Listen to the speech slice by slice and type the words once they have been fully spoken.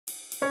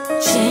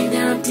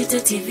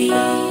JRMTITATV,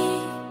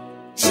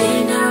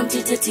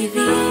 JRMTITATV,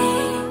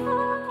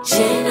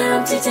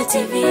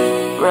 JRMTITATV,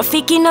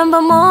 rafiki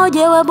namba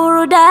moja wa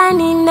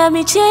burudani na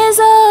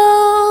michezo.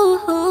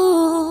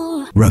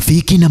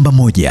 Rafiki namba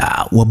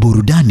moja wa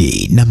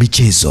burudani na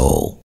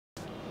michezo.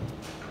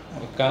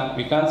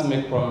 We can't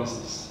make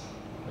promises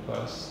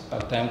because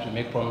at times we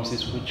make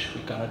promises which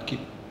we cannot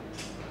keep.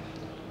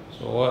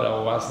 So what I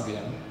will ask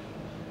them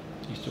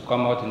is to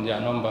come out in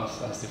their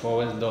numbers as they've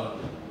always done.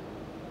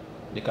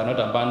 They cannot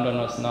abandon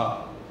us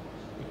now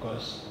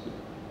because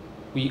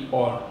we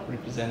all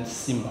represent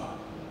Simba.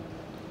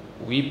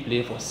 We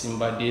play for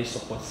Simba, they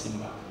support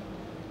Simba.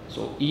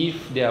 So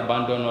if they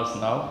abandon us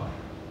now,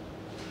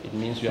 it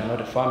means we are not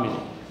a family.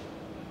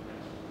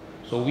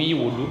 So we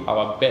will do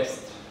our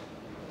best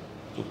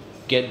to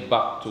get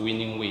back to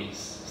winning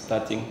ways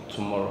starting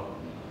tomorrow.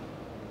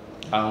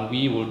 And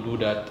we will do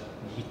that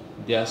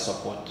with their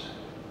support.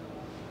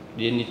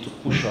 They need to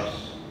push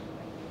us,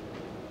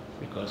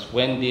 because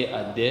when they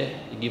are there,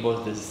 it gives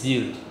us the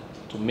zeal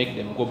to make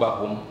them go back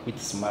home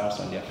with smiles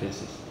on their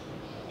faces.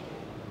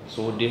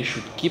 So they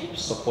should keep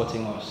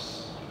supporting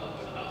us.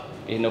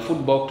 In a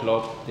football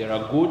club, there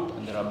are good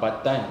and there are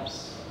bad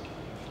times.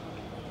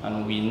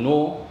 And we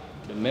know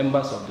the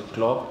members of the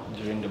club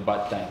during the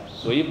bad times.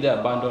 So if they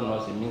abandon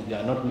us, it means they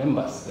are not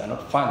members, they are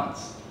not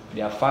fans,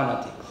 they are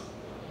fanatics.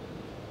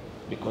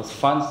 Because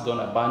fans don't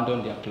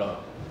abandon their club.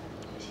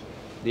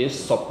 They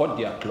support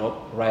their club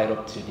right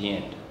up to the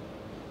end.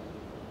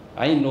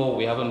 I know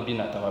we haven't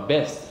been at our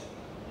best.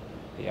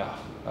 Yeah,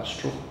 that's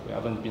true. We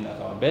haven't been at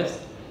our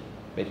best,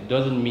 but it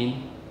doesn't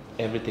mean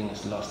everything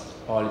is lost.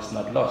 All is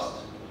not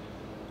lost.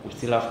 We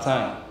still have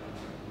time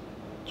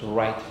to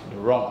right the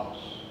wrongs.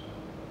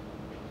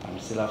 And we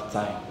still have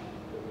time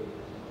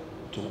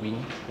to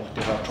win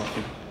whatever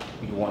trophy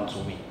we want to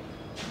win.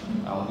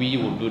 And we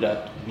will do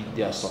that with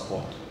their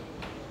support.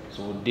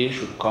 So they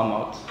should come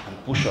out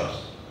and push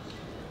us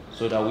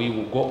so that we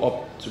will go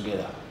up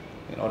together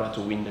in order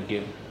to win the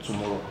game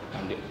tomorrow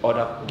and the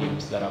other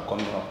games that are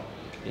coming up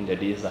in the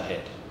days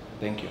ahead.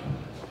 Thank you.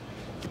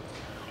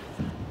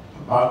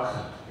 Back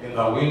in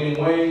the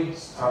winning way,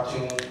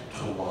 starting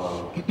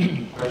tomorrow.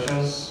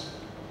 Questions?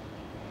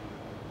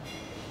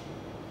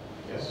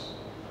 Yes?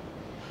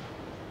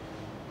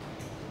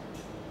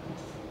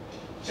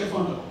 Chef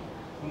Fondoh,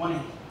 good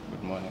morning.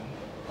 Good morning.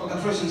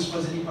 Congratulations for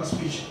the Lipa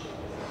speech.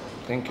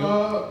 Thank you.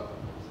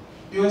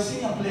 You're a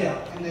senior player,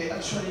 and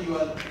actually you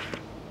are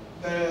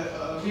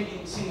the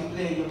leading senior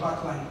player in the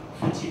back line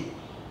of your team.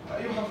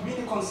 You have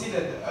been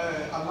considered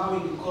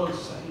allowing the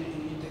goals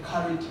in the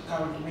current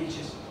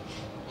matches.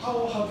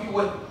 How have you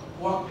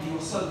worked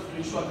yourself to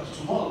ensure that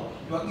tomorrow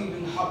you are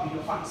giving happy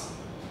your fans?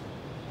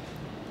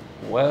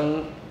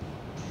 Well,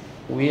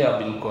 we have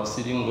been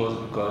conceding goals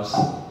because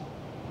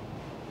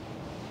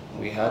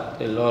we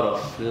had a lot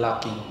of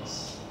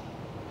lackings,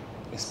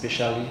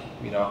 especially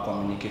with our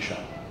communication.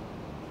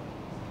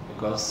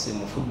 Because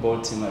in a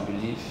football team, I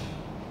believe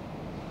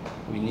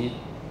we need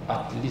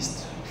at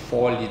least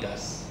 4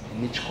 leaders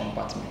in each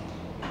compartment.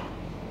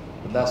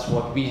 But that's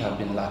what we have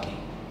been lacking,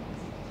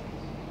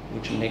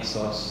 which makes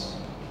us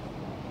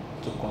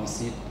to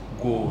concede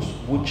goals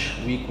which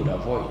we could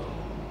avoid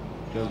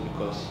just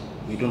because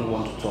we don't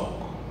want to talk.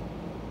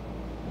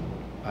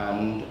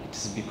 And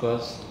it's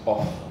because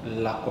of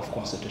lack of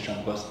concentration.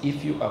 Because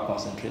if you are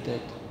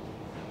concentrated,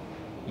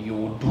 you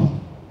will do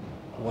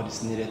what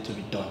is needed to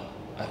be done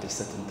at a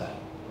certain time.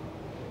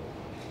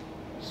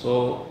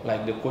 So,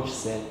 like the coach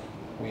said,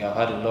 we have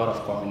had a lot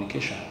of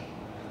communication.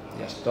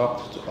 He has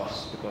talked to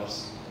us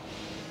because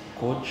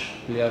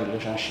coach-player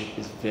relationship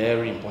is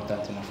very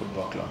important in a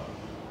football club.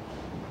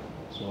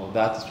 So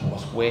that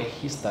was where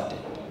he started,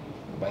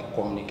 by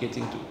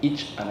communicating to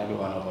each and every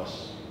one of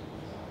us.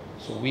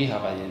 So we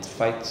have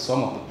identified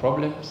some of the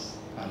problems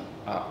and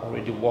are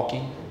already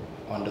working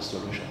on the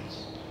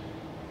solutions.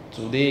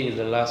 Today is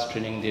the last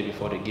training day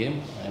before the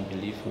game, and I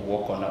believe we'll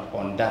work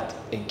on that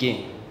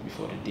again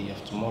before the day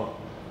of tomorrow.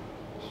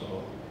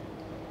 So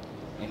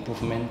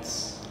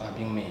improvements are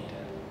being made.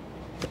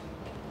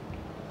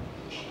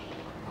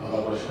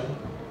 Another question?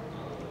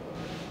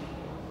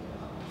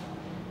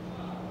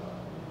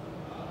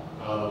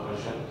 Another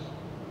question?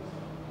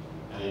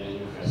 Any did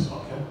you first?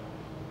 Okay.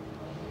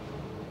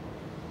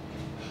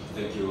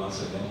 Thank you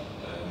once again.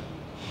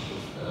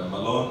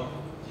 Malone,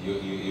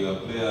 you're a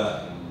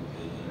player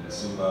in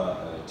Simba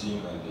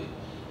team, and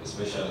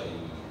especially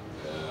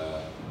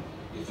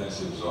in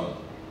defensive zone.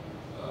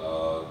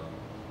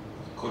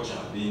 Coach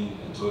have been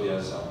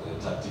notorious at the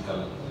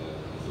tactical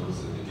through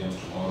the game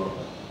tomorrow.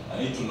 I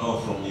need to know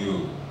from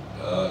you,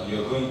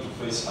 you're going to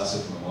face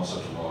Asset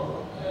Mimosa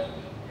tomorrow, and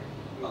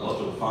a lot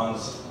of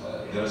fans,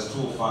 there's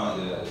two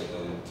fans,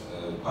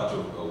 part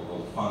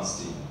of fans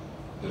team.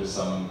 There is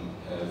some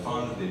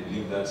fans, they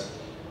believe that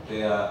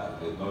player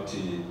did not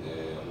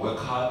work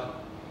hard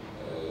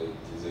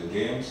to the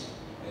games,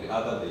 and the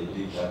other they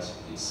believe that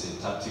it's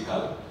a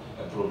tactical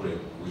problem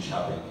which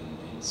happened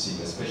in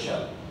Simba,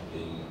 especially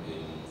in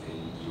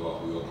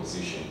your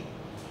position.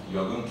 You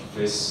are going to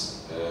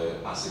face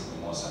ASEC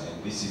Mimosa,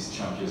 and this is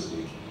Champions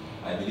League.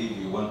 I believe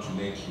you want to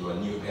make your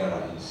new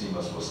era in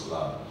Simba Sports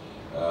Club.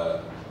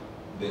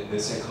 The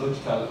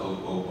psychological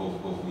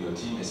of your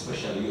team,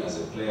 especially you as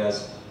a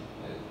players,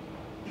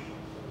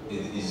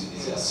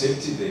 is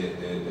accepting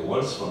the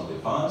words from the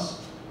fans.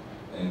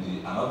 And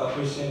another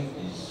question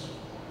is,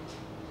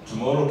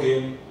 tomorrow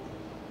game,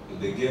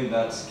 the game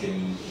that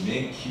can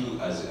make you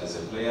as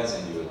a players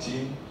and your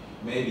team,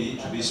 maybe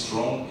to be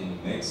strong in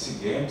next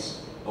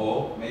games,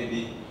 or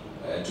maybe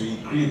to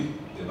increase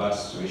the bad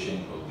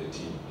situation of the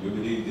team. Do you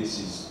believe this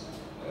is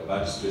a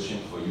bad situation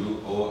for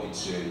you, or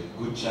it's a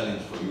good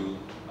challenge for you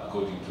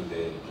according to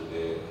the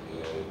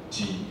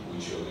team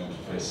which you're going to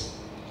face?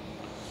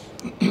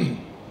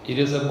 It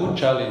is a good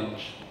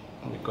challenge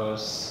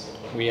because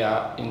we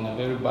are in a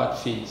very bad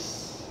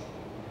phase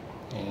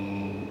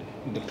in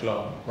the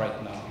club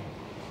right now.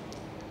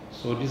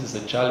 So this is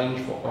a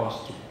challenge for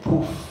us to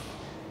prove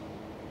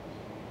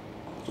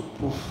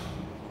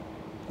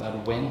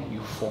that when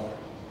you fall,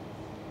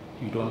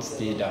 you don't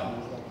stay down.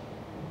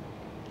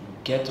 You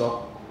get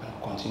up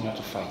and continue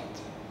to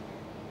fight.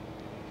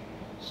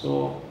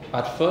 So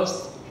at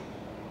first,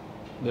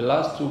 the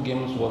last 2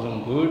 games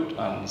wasn't good,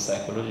 and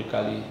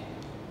psychologically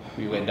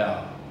we were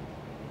down.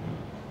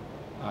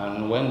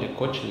 And when the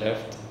coach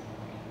left,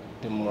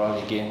 the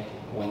morale again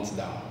went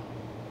down.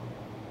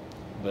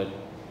 But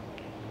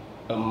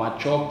a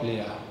mature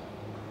player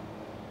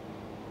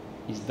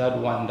is that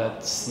one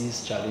that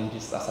sees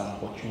challenges as an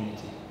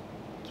opportunity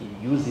to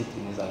use it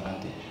in his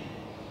advantage.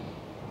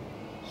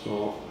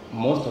 So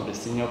most of the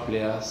senior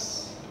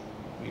players,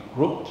 we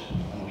grouped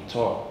and we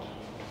talked.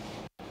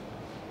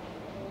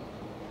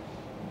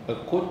 A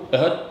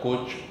head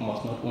coach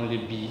must not only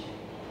be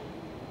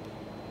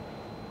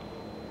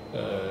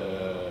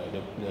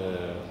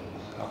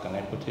how can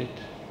I put it?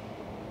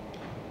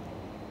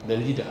 The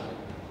leader,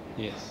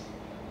 yes.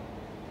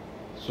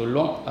 So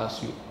long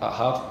as you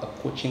have a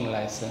coaching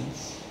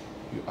license,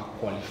 you are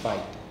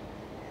qualified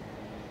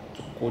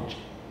to coach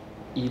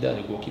either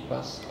the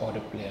goalkeepers or the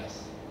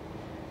players.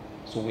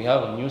 So we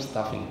have a new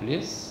staff in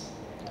place,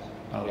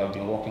 and we have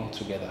been working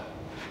together.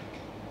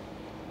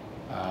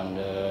 And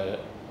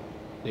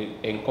the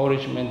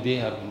encouragement they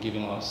have been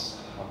giving us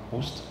have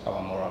boosted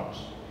our morals.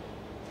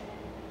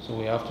 So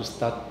we have to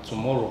start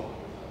tomorrow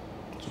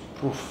to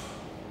prove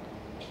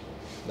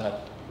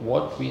that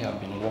what we have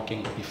been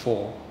working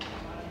before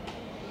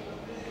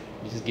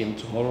this game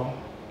tomorrow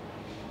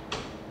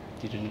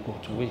didn't go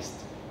to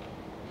waste.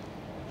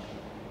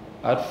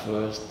 At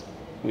first,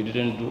 we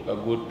didn't do a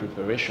good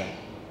preparation,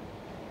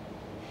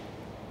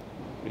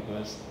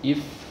 because if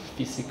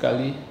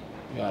physically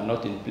you are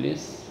not in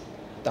place,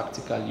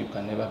 tactically you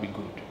can never be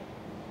good.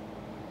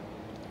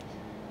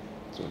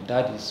 So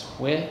that is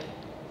where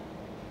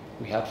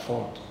we had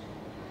fault,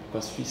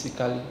 because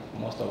physically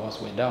most of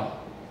us were down.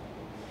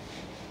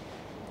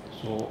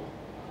 So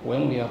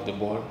when we have the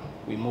ball,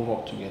 we move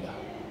up together.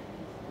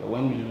 But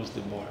when we lose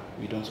the ball,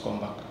 we don't come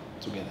back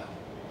together.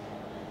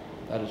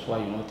 That is why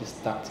you notice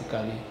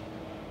tactically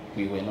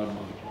we were not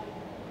good,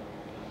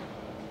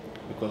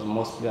 because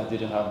most players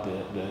didn't have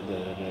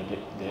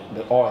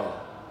the oil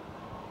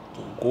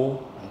to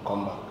go and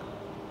come back.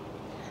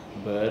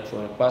 But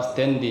for the past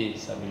 10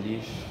 days, I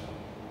believe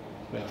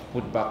we have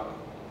put back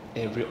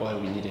every oil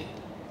we needed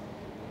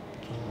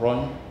to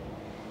run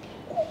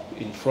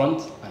in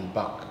front and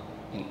back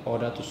in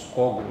order to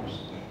score goals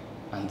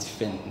and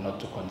defend, not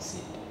to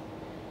concede.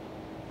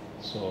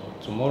 So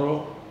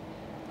tomorrow,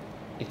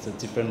 it's a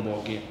different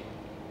ball game.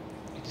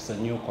 It is a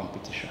new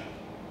competition.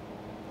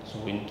 So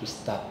we need to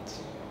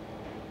start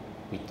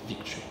with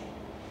victory.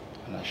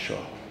 And I'm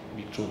sure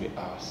victory will be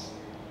ours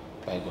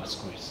by God's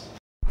grace.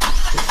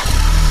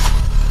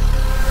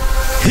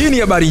 Hii ni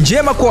habari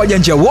njema kwa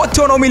wajanja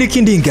wote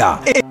wanaomiliki ndinga.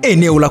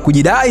 Eneo la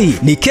kujidai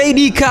ni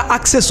KD Car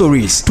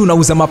Accessories.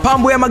 Tunauza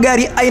mapambo ya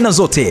magari aina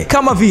zote,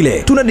 kama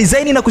vile tuna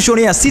design na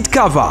kushonea seat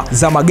cover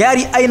za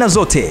magari aina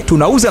zote.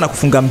 Tunauza na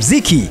kufunga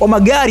mziki wa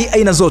magari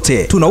aina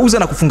zote. Tunauza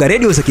na kufunga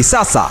radio za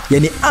kisasa,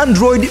 yani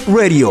Android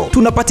radio.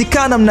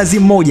 Tunapatikana Mnazi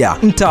Mmoja,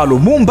 mtaa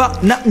Lumumba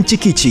na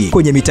Mchikichi.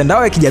 Kwenye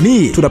mitandao ya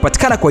kijamii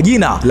tunapatikana kwa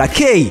jina la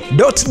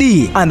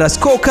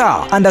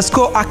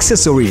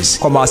K.D_car_accessories.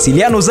 Kwa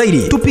mawasiliano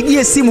zaidi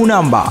tupigie simu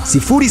namba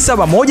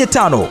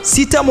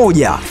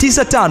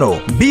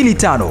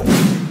 0715619525.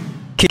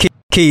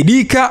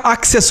 KD Car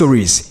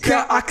Accessories.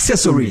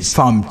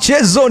 Fa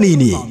mchezo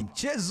nini?